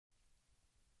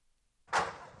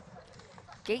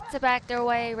Gates are back their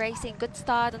way, racing. Good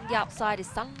start on the outside is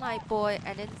Sunlight Boy,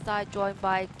 and inside joined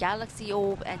by Galaxy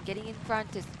Orb, and getting in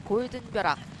front is Golden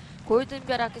Byarak. Golden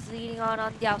Byarak is leading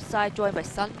on the outside, joined by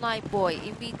Sunlight Boy.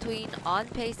 In between, on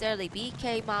pace early,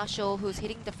 BK Marshall, who's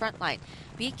hitting the front line.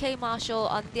 BK Marshall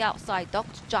on the outside,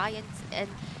 Dr. Giants, and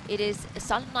it is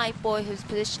Sunlight Boy who's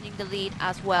positioning the lead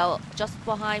as well. Just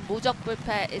behind, Mujok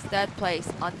Repair is third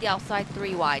place. On the outside,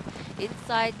 3 wide.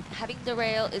 Inside, having the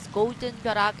rail is Golden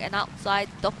Byarak, and outside,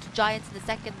 Dr. Giants in the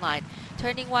second line.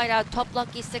 Turning wide out, Top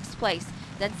Lucky 6th place.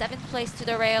 Then 7th place to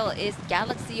the rail is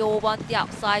Galaxy Orb on the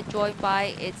outside, joined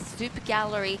by its Super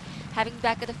Gallery. Having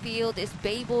back of the field is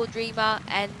Babel Dreamer,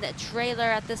 and trailer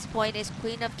at this point is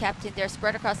Queen of Captain. They're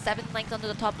spread across 7 lengths onto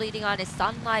the top. Leading on is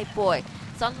Sunlight Boy.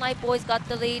 Sunlight Boy's got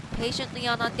the lead patiently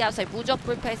on the outside. Mujok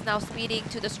Repair is now speeding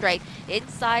to the straight.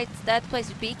 Inside, third place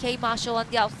is BK Marshall on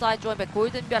the outside, joined by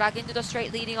Golden Byarak. Into the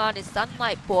straight, leading on is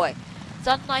Sunlight Boy.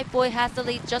 Sunlight Boy has the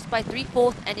lead just by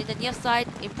 3/4, and in the near side,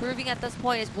 improving at this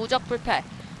point is Mujok Repair.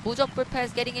 Mujok Repair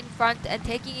is getting in front and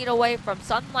taking it away from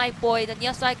Sunlight Boy. The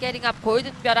near side getting up.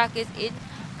 Golden Byarak is in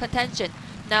contention.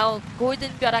 Now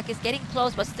Golden Byarak is getting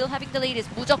close, but still having the lead is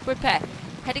Mujok Repair.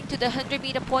 Heading to the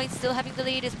 100-meter point, still having the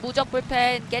lead is Mujok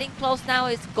Repair, and getting close now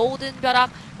is Golden Byarak.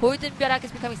 Golden Byarak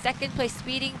is becoming second place,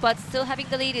 speeding, but still having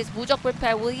the lead is Mujok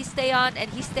Repair. Will he stay on?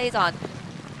 And he stays on.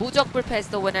 Mujok Repair is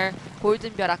the winner.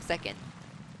 Golden Byarak second.